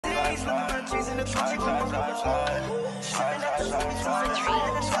Hit that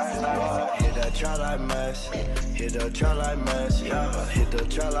trap like Max, hit the trap like Max, yeah. Hit the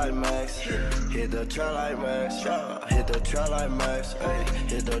trap like Max, hit the trap like Max, yeah. Hit the trap like Max,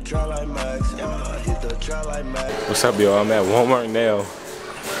 hit the trap like Max, yeah. Hit the trap like Max. What's up, y'all? I'm at Walmart now.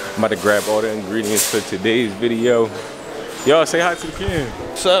 I'm about to grab all the ingredients for today's video. Y'all say hi to the camera.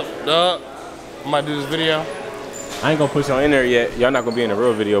 What's up, dog? I'm about to do this video. I ain't gonna put y'all in there yet. Y'all not gonna be in the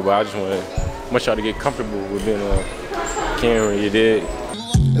real video, but I just want y'all to get comfortable with being on camera, you did.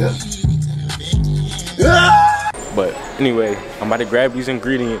 But anyway, I'm about to grab these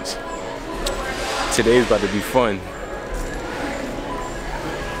ingredients. Today's about to be fun.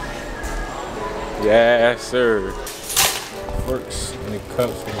 Yes, sir. Forks and the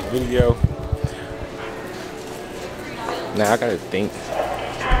cups for the video. Now I gotta think.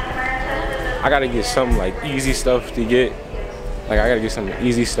 I gotta get some like easy stuff to get. Like I gotta get some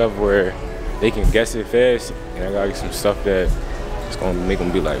easy stuff where they can guess it fast, and I gotta get some stuff that it's gonna make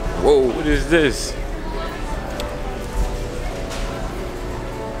them be like, whoa, what is this?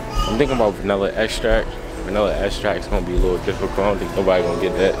 I'm thinking about vanilla extract. Vanilla extract is gonna be a little difficult. I don't think nobody gonna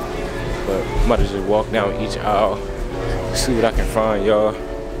get that. But I'm about to just walk down each aisle, see what I can find, y'all.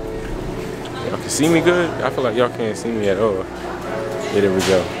 Y'all can see me good? I feel like y'all can't see me at all. Yeah, there we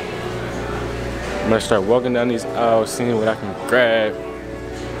go. I'm gonna start walking down these aisles, seeing what I can grab.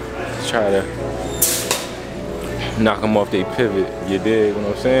 Try to knock them off their pivot. You dig what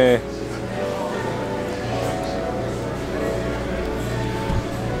I'm saying?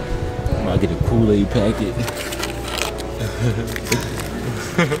 I'm gonna get a Kool-Aid packet.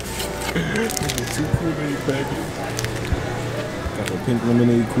 Two Kool-Aid packets. Got the pink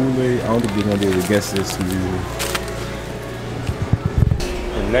lemonade Kool-Aid. I don't think they're gonna be able to guess this.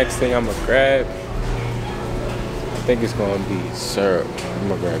 The next thing I'm gonna grab, I think it's gonna be syrup. I'm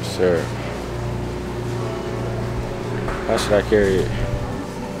gonna grab syrup. How should I carry it?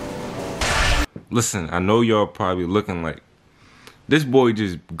 Listen, I know y'all probably looking like, this boy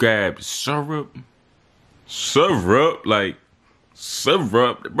just grabbed syrup? Syrup? Like,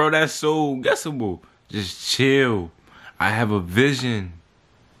 syrup? Bro, that's so guessable. Just chill. I have a vision.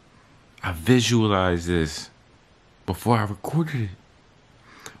 I visualized this before I recorded it.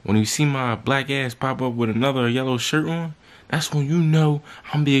 When you see my black ass pop up with another yellow shirt on, that's when you know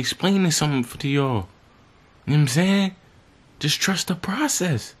I'm gonna be explaining something to y'all. You know what I'm saying? Just trust the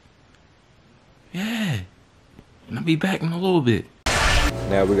process. Yeah. And I'll be back in a little bit.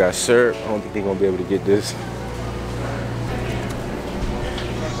 Now we got syrup. I don't think they're gonna be able to get this.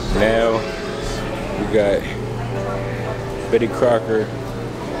 Now we got Betty Crocker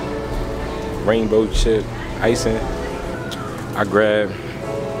rainbow chip icing. I grabbed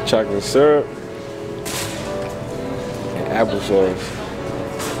chocolate syrup and applesauce.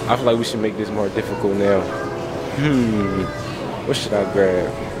 I feel like we should make this more difficult now. What should I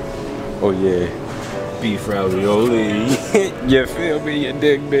grab? Oh yeah, beef ravioli. You feel me? You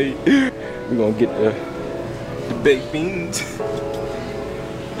dig me? We're gonna get the baked beans.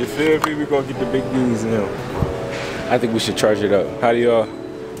 You feel me? We're gonna get the baked beans now. I think we should charge it up. How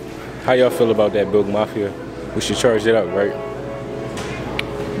y'all feel about that, Bilk Mafia? We should charge it up, right?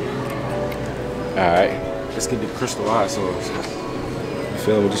 Alright, let's get the crystal hot sauce. You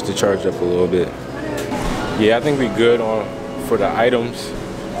feel me? Just to charge up a little bit. Yeah, I think we good for the items.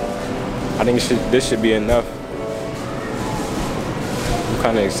 I think this should be enough. I'm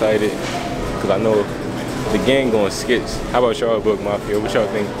kind of excited because I know the gang going skits. How about y'all, Bilk Mafia? What y'all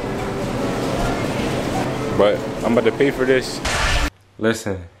think? But I'm about to pay for this.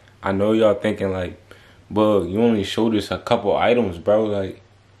 Listen, I know y'all thinking like, Bug, you only showed us a couple items, bro. Like,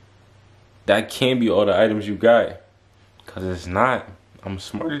 that can't be all the items you got. Cause it's not. I'm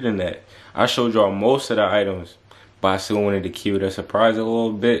smarter than that. I showed y'all most of the items, but I still wanted to keep it a surprise a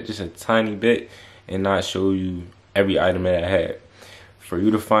little bit, just a tiny bit, and not show you every item that I had. For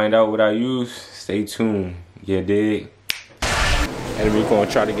you to find out what I use, stay tuned. You dig? And we're gonna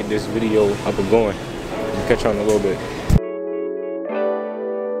try to get this video up and going. We'll catch you on a little bit.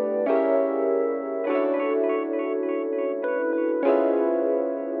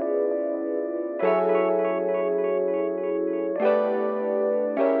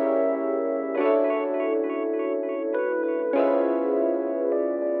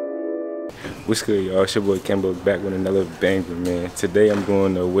 What's good, y'all? It's your boy Kemba back with another banger, man. Today I'm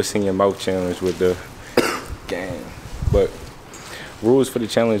doing the What's in Your Mouth challenge with the gang. But rules for the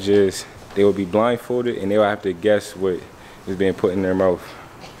challenge is they will be blindfolded and they will have to guess what is being put in their mouth.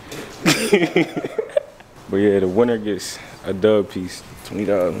 But yeah, the winner gets a dub piece. $20.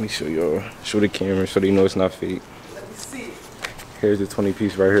 Let me show y'all. Show the camera so they know it's not fake. Here's the 20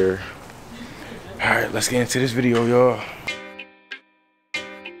 piece right here. All right, let's get into this video, y'all.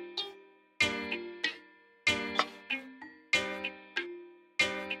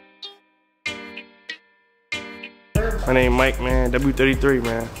 My name Mike, man. W33,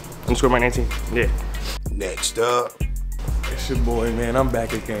 man. Underscore Mike 19. Yeah. Next up. It's your boy, man. I'm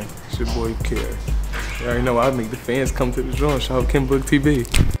back again. It's your boy, Kier. You already know I make the fans come to the joint. Shout out Kenbook TV.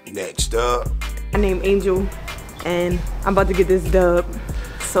 Next up. My name Angel, and I'm about to get this dub.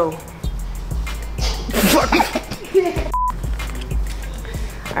 So,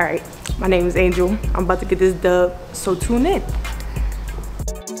 all right. My name is Angel. I'm about to get this dub. So tune in.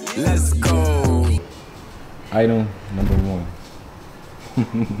 Let's go. Item number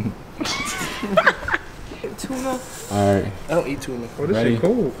 1. Tuna. All right. I don't eat tuna. Oh, this Ready? shit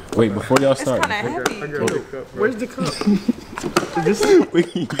cool. Wait, before y'all It's start. kind of heavy. Where's the cup?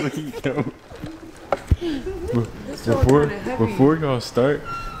 Before y'all start,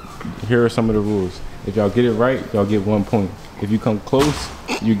 here are some of the rules. If y'all get it right, y'all get 1 point. If you come close,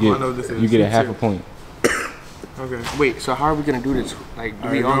 you I know this is. get a half a point. Okay. Wait, so how are we gonna do this? Like, do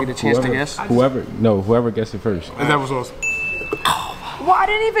we all get a chance to guess? Whoever gets it first. And that was awesome. Well, I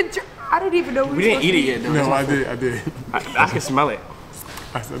didn't even know We didn't eat it yet, though. No, I did. I can smell it.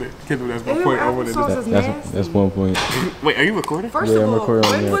 I said it. Kendall, that's my Ew, point. I wanted applesauce to. is nasty. That's 1 point. Wait, are you recording? First Yeah, of I'm all, recording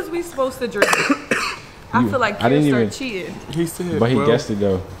on when that. was we supposed to drink? I feel like I didn't Kier even- started cheating. He said, But he well, guessed it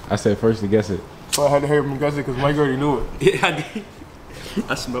though. I said first to guess it. So I had to hear him guess it because Mike already knew it. Yeah, I did.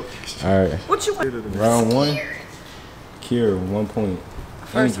 I smoked. All right. What you want? Round 1. Kier 1 point.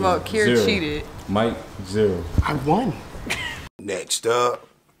 First of all, Angel, Kier 0. cheated. Mike 0. I won. Next up.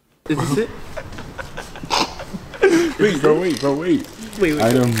 Is this it? Wait, bro, wait. Wait.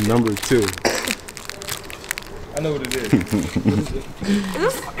 Item number 2. I know what it is. Is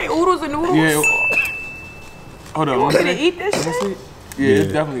this oodles and noodles? Yeah. Hold on. You want me to eat this Let me shit? see. Yeah,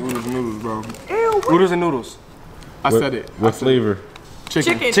 it's definitely oodles and noodles, bro. Ew, what? Noodles and noodles. I said it. What flavor?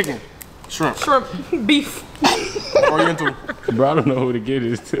 Chicken. Chicken. Shrimp. Shrimp. Beef. Oriental. Bro, I don't know who to get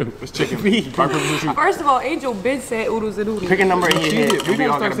this to. It's chicken. Rock, paper, scissors, First of all, Angel Ben said oodles and noodles. Pick a number in your head. shoot. We and we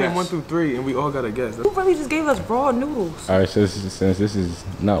gotta all start got a saying 1 guess. through 3, and we all gotta guess. Who really just gave us raw noodles? All right, since this is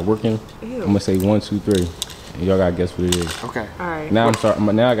not working, Ew. I'm gonna say 1, 2, 3, and y'all gotta guess what it is. Okay. All right. Now I'm sorry.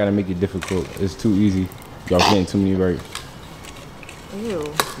 Now I gotta make it difficult. It's too easy. Y'all getting too many right. Ew.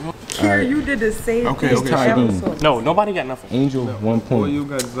 All right. You did the same Okay, thing. okay. Tied in. No, nobody got nothing. Angel 1 Boy, point. you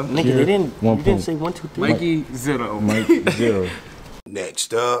guys. Nigga, Here, they didn't. 1 You didn't point. say 1, 2, 3. Mikey 0. Mike 0.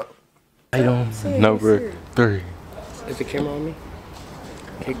 Next up. Item number 3. Is the camera on me?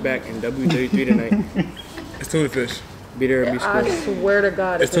 Kick back and W33 tonight. It's tuna fish. Be there or be I square. swear to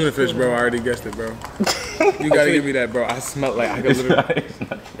God. It's tuna fish, bro. I already guessed it, bro. You gotta give me that, bro. I smell like I could literally.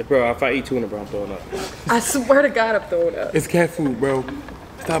 Bro, if I eat tuna, bro, I'm throwing up. I swear to God, I'm throwing up. It's cat food, bro.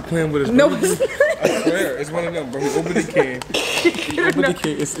 Stop playing with us. No, bro. it's not. I swear, it's one of them, bro. Open the can. Open the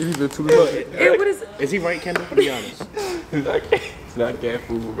can. It's either tuna. Ew, what is Is he right, Kendall? Be honest. It's not cat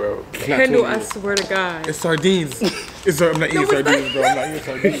food, bro. Kendall, I swear to God. It's sardines. I'm not eating No, it's sardines, bro. I'm not eating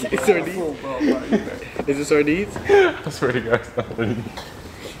sardines. It's sardines. Is it sardines? I swear to God, it's not funny.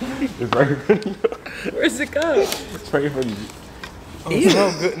 It's right in front of you. Where's it go? It's right in front of you. Oh, it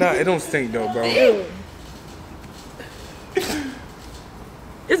smells good. Nah, it don't stink though, bro. Ew.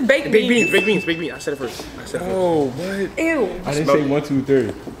 It's baked Big beans. beans. I said it first. Oh, what? Ew. I didn't say 1, 2,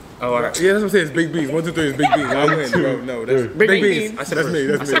 3. Oh, all right. Yeah, that's what I'm saying. It's big beans. 1, 2, 3 is big beans. I win, bro. No, that's Big big beans. beans. I said That's it me.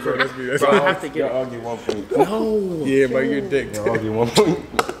 first. That's me, bro. That's me. That's Bro, I me. have to get Y'all it. all get 1 point. No. Yeah, bro, you're a dick. Y'all all get 1 point.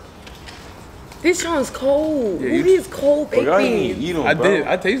 This sounds cold. Yeah, Who you- needs cold baked Y'all ain't beans? eat them, I bro. did.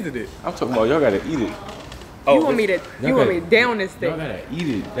 I tasted it. I'm talking about y'all gotta eat it. You want me to? You want me to down this Y'all thing? gotta eat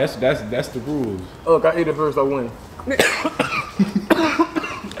it. That's the rules. Look, I ate it first. I win.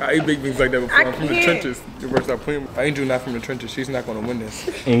 I ate baked beans like that before. I I'm from the can't. trenches. You better stop playing. Angel not from the trenches. She's not gonna win this.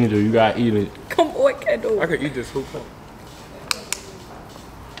 Angel, you gotta eat it. Come on, Kendall. I could eat this whole cup.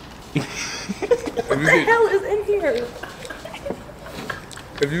 What the hell is in here?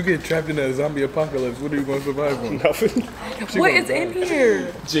 If you get trapped in a zombie apocalypse, what are you gonna survive on? Nothing. What is in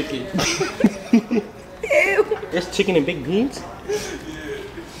here? Chicken. Ew. There's chicken and baked beans?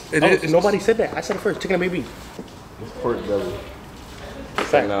 It Oh, is. nobody said that. I said it first. Chicken and baked beans. Pork belly.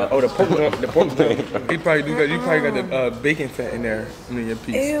 Fact. Oh, the pork. You probably do got. You probably got the bacon fat in there in your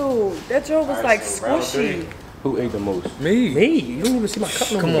piece. Ew. That joke was like squishy. Who ate the most? Me. Hey, you don't even see my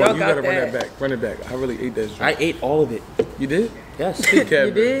cup no Come more. on, Y'all you got gotta run that. that back. Run it back. I really ate that shit. I ate all of it. You did? Yes. Big cat,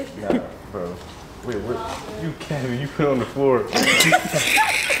 You did? Nah, bro. Wait, what? You Kevin, you put it on the floor.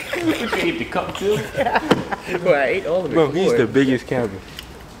 You ate the cup too? Bro, I ate all of it. Bro, he's the biggest cabin.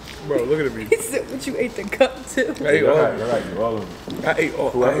 Bro, look at me. He said, "What you ate the cup too?" I ate all of Y'all it. like all of it. I ate all.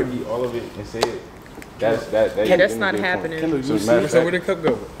 Whoever eat all of it and say it, that. Yeah, that's not happening. So matter of So where fact, the cup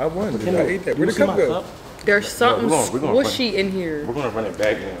go? I won. I ate that. Where the cup go? There's something we're gonna run- squishy in here. we're gonna run it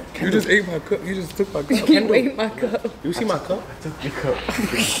back now. You just ate my cup. You just took my cup. You ate my cup. You see my cup? Your cup,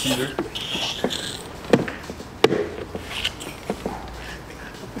 Peter.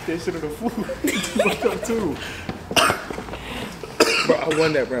 That shit in the food. My cup too. Bro, I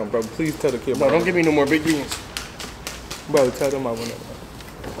won that round, bro. Please tell the kid. Bro, don't give me no more big beans. Bro, tell them I won that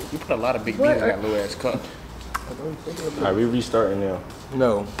round. You put a lot of big beans in that little ass cup. Alright, we restarting now.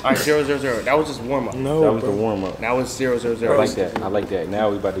 No. Alright, 0, 0, 0. That was just warm up. No, That was bro. the warm up. Now it's 0, 0, I 0. like that. I like that. Now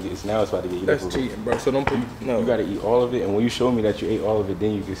we about to get. Now it's about to get. That's cheating, bro. So don't put. No. You gotta eat all of it, and when you show me that you ate all of it,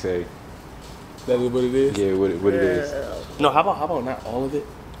 then you can say, That is what it is. yeah, what it is. No, how about not all of it?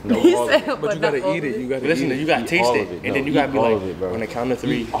 No, He all of said, it. But you not gotta all eat of it. You gotta Listen, eat you it. gotta Eat taste all it, of it. and No, then you gotta eat be all like, of it, bro. on the count of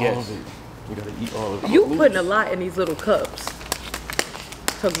 3, Eat all yes. of it. You gotta eat all of it. You putting a lot in these little cups.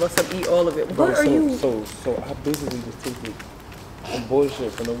 Talk about some eat all of it. Bro, What are you? So I basically just tasted some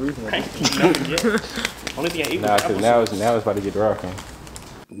bullshit for no reason. Only thing I eat Nah, was cause apples. now it's about to get rocking.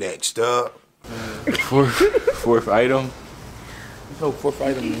 Next up. Fourth item. No, fourth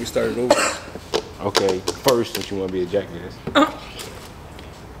item when we started over. Okay, first since you want to be a jackass.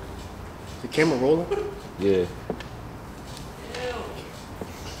 The camera rolling? Yeah.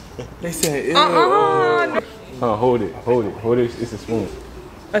 They said, ew. Hold it. It's a spoon.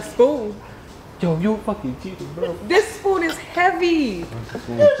 A spoon. Yo, you fucking cheated, bro. This spoon is heavy.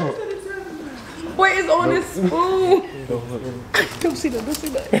 What is on this spoon? Don't see that, don't see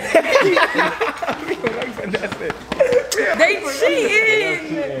that. They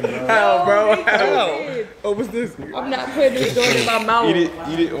cheating. How, bro? They How? cheated. Oh, what's this? I'm not putting it going in my mouth. Eat it.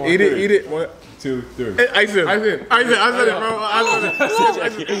 On Eat three. it. What? 2, 3. I said it, bro.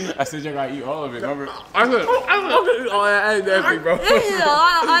 I said you gotta eat all of it. Remember? Oh, I ain't nasty, bro. I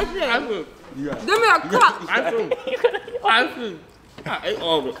said, give me a cup. I ate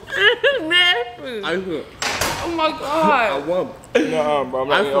all of it. Nasty. Oh my god. Nah, bro. I'm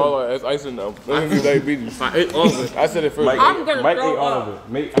not eating all of it. It's icing though. That's gonna be diabetes. I ate all of it. I said it first. I'm gonna Mike throw ate all up. of it.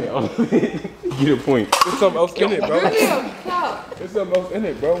 Mike ate all of it. Get a point. There's something else in it, bro. Give me a cup. There's something else in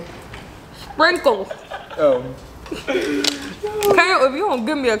it, bro. Sprinkles. Oh. Cam, if you don't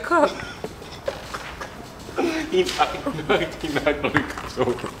give me a cup. He not gonna cook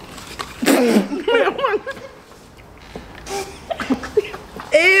over.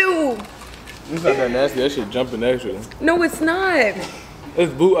 Ew. It's not that nasty. That shit jumping extra. No, it's not.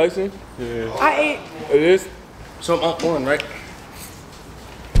 It's blue icing. I ate. It is. So I'm on, right?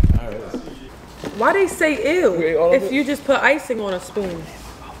 Why they say You ate all ew of if it? you just put icing on a spoon?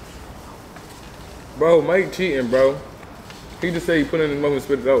 Bro, Mike cheating, bro. He just said he put it in his mouth and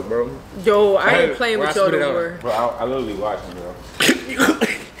spit it out, bro. Yo, I ain't Hey, playing where with I y'all spit it no out. more. Bro, I literally watching, bro.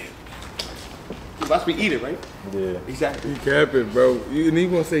 You watch me eat it, right? Yeah. Exactly. You capping, bro. You and he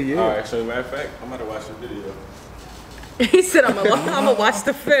gonna say yeah. Alright, so matter of fact, I'm about to watch the video. He said, I'm gonna watch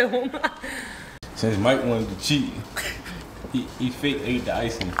the film. Since Mike wanted to cheat, he fake ate the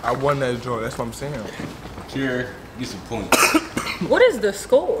icing. I won that draw. That's what I'm saying. Kier gets a point. What is the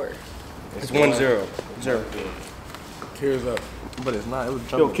score? It's 1-0. 0. Tears up, but it's not. It was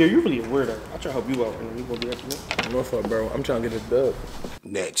Yo, jumping. Kier, you really a weirdo. I'll try to help you out, and you gonna do that to me. What's up, bro? I'm trying to get this dub.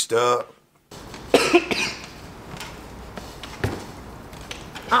 Next up.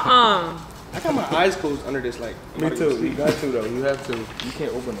 I got my eyes closed under this, like. I'm Me about to go too. to You sleep. got to though. You have to. You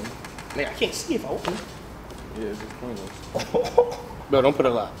can't open them. Nigga, I can't see if I open it. Yeah, it's just pointless. No, don't put a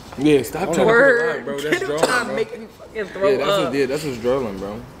lot. Yeah, stop trying to put it Word. on, bro. Get That's him drawing, trying to bro. make me fucking throw Yeah, that's up. what. Yeah, that's what's drawing,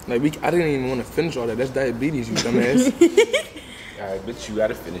 bro. Like I didn't even want to finish all that. That's diabetes, you dumbass. Alright, bitch, you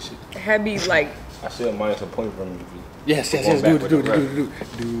gotta finish it. Had me like, I should minus a point from you. Yes, yes, Going yes. back Do it, with do the it, do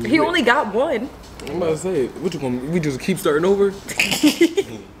it, do it. he only got one. I'm about to say, what you gonna? We just keep starting over?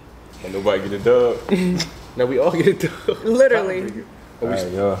 And nobody get a dub. Now we all get it done. Literally.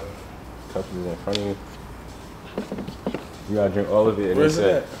 Alright, yo. Cup is in front of you. You gotta drink all of it and Where's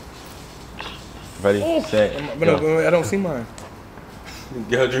then it say, ready, set, But go. no, I don't see mine.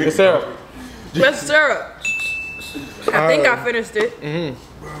 Yo, drink What's up? Let's syrup. I think I finished it.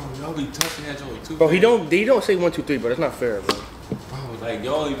 Bro, y'all be touching that joint too. Bro, he don't say 1, 2, 3, but that's not fair, bro. Bro, like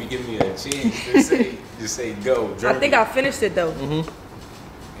y'all even give me a chance to say, just say go. Drink I think I finished it though.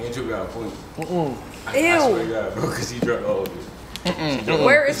 Andrew got a point. I swear to Ew. God, bro, because he drank all of it.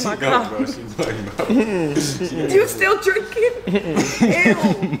 Where is my No, cup? bro, she funny, bro. You still drinking?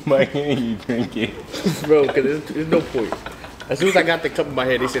 Ew. Mike, you drink it. Bro, because there's no point. As soon as I got the cup in my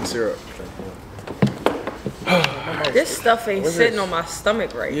head, they said syrup. This stuff ain't sitting on my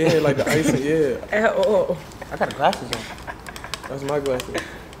stomach right Yeah, like the icing, yeah. at all. I got the glasses on. That's my glasses.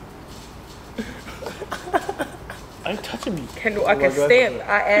 I ain't touching me. Kendall, I my can glasses stamp. on.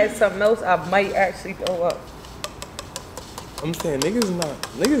 I add something else, I might actually throw up. I'm saying niggas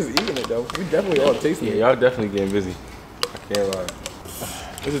is eating it though. We definitely all tasting Yeah, it. y'all definitely getting busy. I can't lie.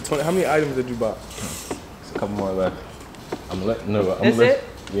 Is it 20? How many items did you buy? It's a couple more left. I'm gonna let That's it?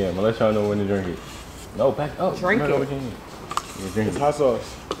 Yeah, I'm gonna let y'all know when to drink it. No, back up. Drink No, it. no, we can't. Yeah, drink It's it. hot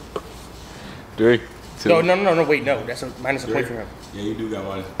sauce. 3, 2. No, wait, no. That's a minus a point for him. Yeah, you do got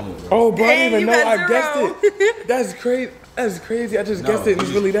minus a point, bro. Oh, bro, I didn't Hey, even you know got I 0. guessed it. That's crazy. That's crazy. I just guessed it and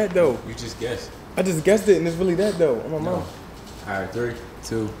it's really that though. You just guessed. I just guessed it and it's really that though. On my mom. Alright, 3,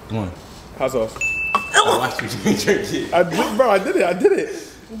 2, 1. Hot sauce. I watched you drink it. I did it. I did it.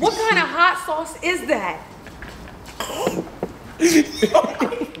 What kind of hot sauce is that?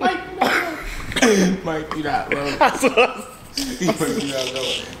 Mike, you not low. Mike, you not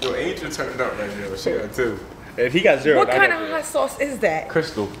low. Yo, Angel turned up right now. She got 2. If he got 0, What I kind got of 0. hot sauce is that?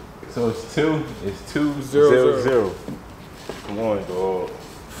 Crystal. So it's 2. It's 2, 0, 0, 0. Come on, dog.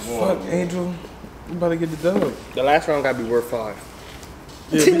 Come on. Fuck, Angel. You about to get the dub. The last round gotta be worth 5.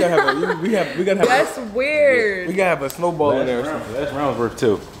 Yeah, we gotta have a, we gotta have That's weird. we gotta have a snowball in there. Last round's worth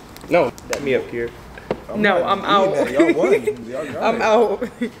 2. No, that me up here. No, I'm out. Y'all won. Y'all got I'm it. out.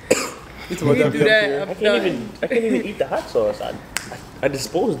 You talking about Do that that. up I'm I can't done. even eat the hot sauce. I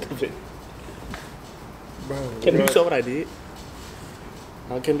disposed of it. Bro, Kendall, you saw what I did?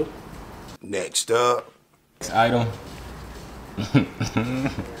 Huh, Kendall? Next up. Next item.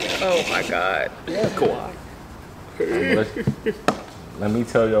 Oh my god. Yeah, Kawhi. Let me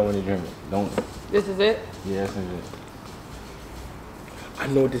tell y'all when to drink it. Don't. This is it? Yeah, that's it. I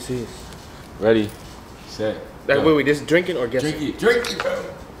know what this is. Ready, set. Like, go. wait, this drinking or guessing? Drink it. Drink it, bro.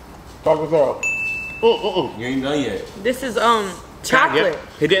 talk us off. You ain't done yet. This is chocolate. Yeah.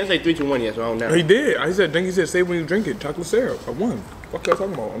 He didn't say 3, 2, 1 yet, so I don't know. He did. I said, drink. He said, say when you drink it. Chocolate syrup. I won. What y'all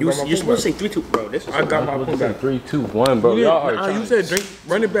talking about? You're supposed to say 3, 2, bro. This is I got my I'm point supposed to say back. 3, 2, 1, bro. You, Y'all are nah, trying you said drink.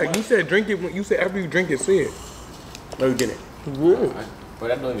 Run it back. You said drink it. When you said after you drink it, say it. No, you didn't. Yeah. But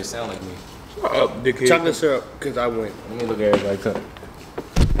that don't even sound like me. Shut up, dickhead. Chocolate syrup, because I win. Let me look at it like that.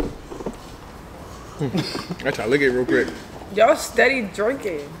 I try to look at it real quick. Y'all steady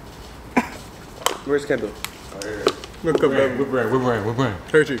drinking. Where's Kendall? Look up that We're brand.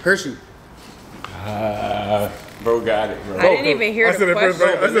 Hershey. Hershey. Bro got it, bro. I didn't even hear I the said it first.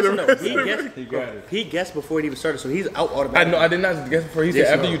 question. I said it No, first. he guessed, He got it. he guessed before it even started, so he's out I automatically. know. I did not guess before. He said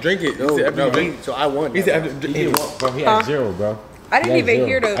after you drink it. He said after you drink it. So I won. He that said round. after. He did one, bro. He had 0, bro. I didn't Yeah, even zero.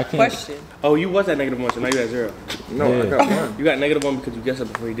 hear I the can't- question. Oh, you was at -1, so now you at 0. No, I Yeah. got one. You got -1 because you guessed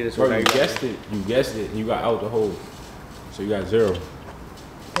it before he did it, so Bro, now you you guessed it. You guessed it, and you got out the hole. So you got 0.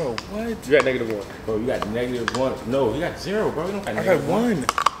 Oh, what? You got -1. Bro, you got -1. No, you got 0, bro. You don't got I got one.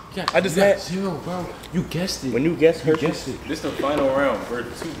 You got, I just you got had- 0, bro. You guessed it. When you guessed You Hershey, guessed it. This is the final round for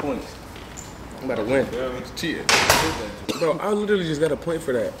 2 points. I'm about to win. Cheating. Bro, I literally just got a point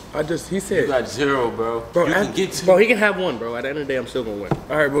for that. He You said, got 0, bro. Bro, you I- can get 2. Bro, he can have 1, bro. At the end of the day, I'm still gonna win.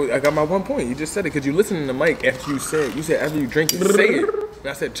 all right, bro, I got my 1 point. You just said it because you listened to the mic after you said after you drink it, say it. And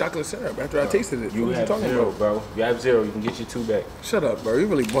I said chocolate syrup after I tasted it. You What have talking 0, about? bro. You have 0. You can get your 2 back. Shut up, bro. You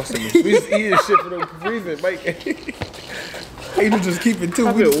really busting me. We just eating shit for no reason, Mike. You just keep it too.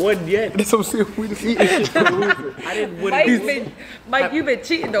 I We haven't just, won yet. that's what I'm saying. We just eating shit for no reason. I didn't win. Mike, you've been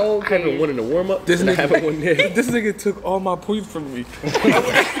cheating the whole I haven't game. won in the warm up. This and I nigga, haven't won yet. this nigga took all my points from me.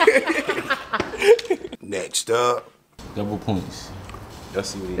 Next up. Double points. Let's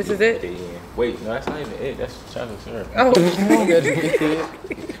see what he This did is it? at the end. Wait, no, that's not even it. That's chocolate syrup. Oh,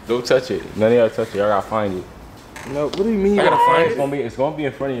 Don't touch it. None of y'all touch it. Y'all gotta find it. No, what do you mean? I gotta find it. It's gonna be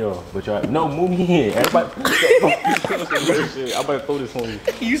in front of y'all. But y'all, no, move me here. Everybody, I'm about to throw this on you.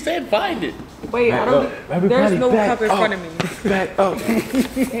 You said find it. wait, I don't. Everybody There's no back cup in up. front of me. Back up.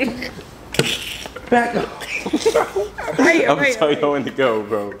 Back up. Right, I'm right, telling y'all when to go,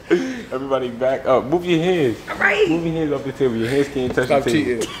 bro. Everybody back up. Move your hands. right. Move your hands off the table. Your hands can't touch Stop the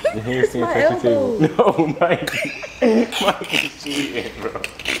table. cheating. Your hands can't My touch the table. elbow. No, Mike. Mike is cheating, bro.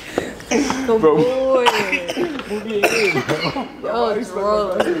 Good Bro. boy. Move your hands, bro.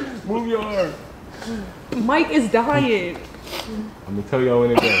 Oh, drunk. Move your arm. Mike is dying. I'm gonna tell y'all when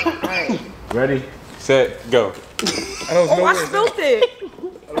to go. Alright. Ready, set, go. I don't know Oh, I where it's at. spilled it.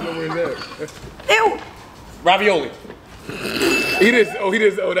 I don't know where it's at. Ew. Ravioli. He did. Oh, he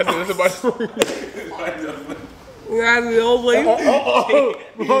did. Oh, that's it. That's about Ravioli.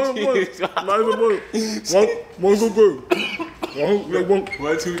 One go good.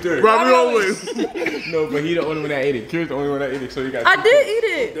 1, 2, 3. Robbie always. No, but he the only one that ate it. Kira's the only one that ate it, so you got. I did eat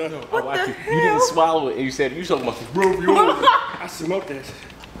it. What watch the it. hell? You didn't swallow it, and you said you talking about some ravioli. I smoked that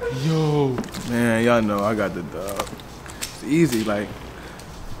shit. Yo, man, y'all know I got the dub. It's easy, like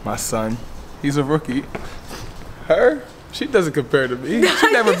my son, he's a rookie. Her, she doesn't compare to me.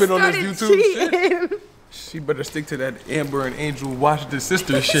 She never been on this YouTube shit. She better stick to that Amber and Angel Washington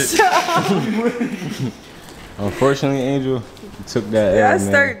sister shit. Unfortunately, Angel took that. I man.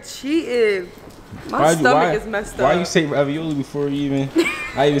 start cheating. My stomach is messed up. Why you say ravioli before you even?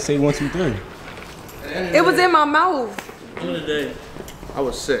 I even say 1, 2, 3. It was in my mouth. The other day, I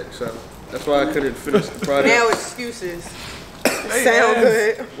was sick, so that's why I couldn't finish the product. Now excuses. Sound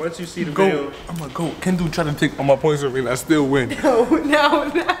good. Once you see the video, Go, I'm gonna go. Kendall try to take all my points from me and I still win. No.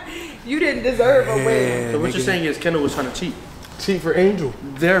 You didn't deserve a win. so what you're saying is Kendall was trying to cheat. Cheat for Angel.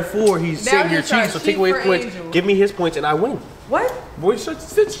 Therefore, he's Now saying he's you're trying cheating, so to take cheat away for points. Angel. Give me his points, and I win. What? Boy, shut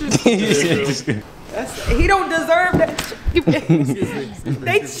your He don't deserve that.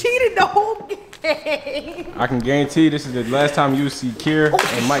 They cheated the whole game. I can guarantee this is the last time you see Kira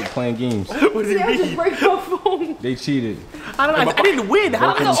and Mike playing games. What did See, I just break my phone. They cheated. I didn't win.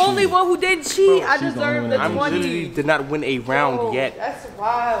 I'm the only one who didn't cheat. I she's the deserve only the one that I literally 20. did not win a round Oh, yet. That's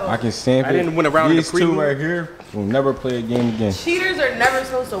wild. I can stand for I didn't win a round in the These two prelim. right here will never play a game again. Cheaters are never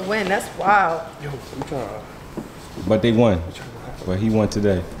supposed to win. That's wild. But they won. But he won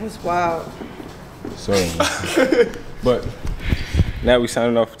today. That's wild. So, but now we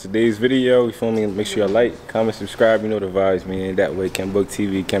signing off for today's video. You feel me? Make sure you like, comment, subscribe. You know the vibes, man. That way, Ken Book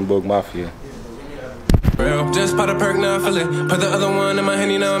TV, Ken Book Mafia. Just pop a perk, now I feel it. Put the other one in my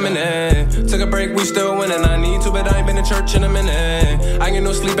hand, now I'm in it. Took a break, we still winning. I need to, but I ain't been to church in a minute. I get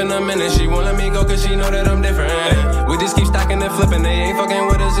no sleep in a minute. She won't let me go, cause she know that I'm different. We just keep stacking and flipping. They ain't fucking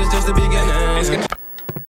with us, it's just the beginning.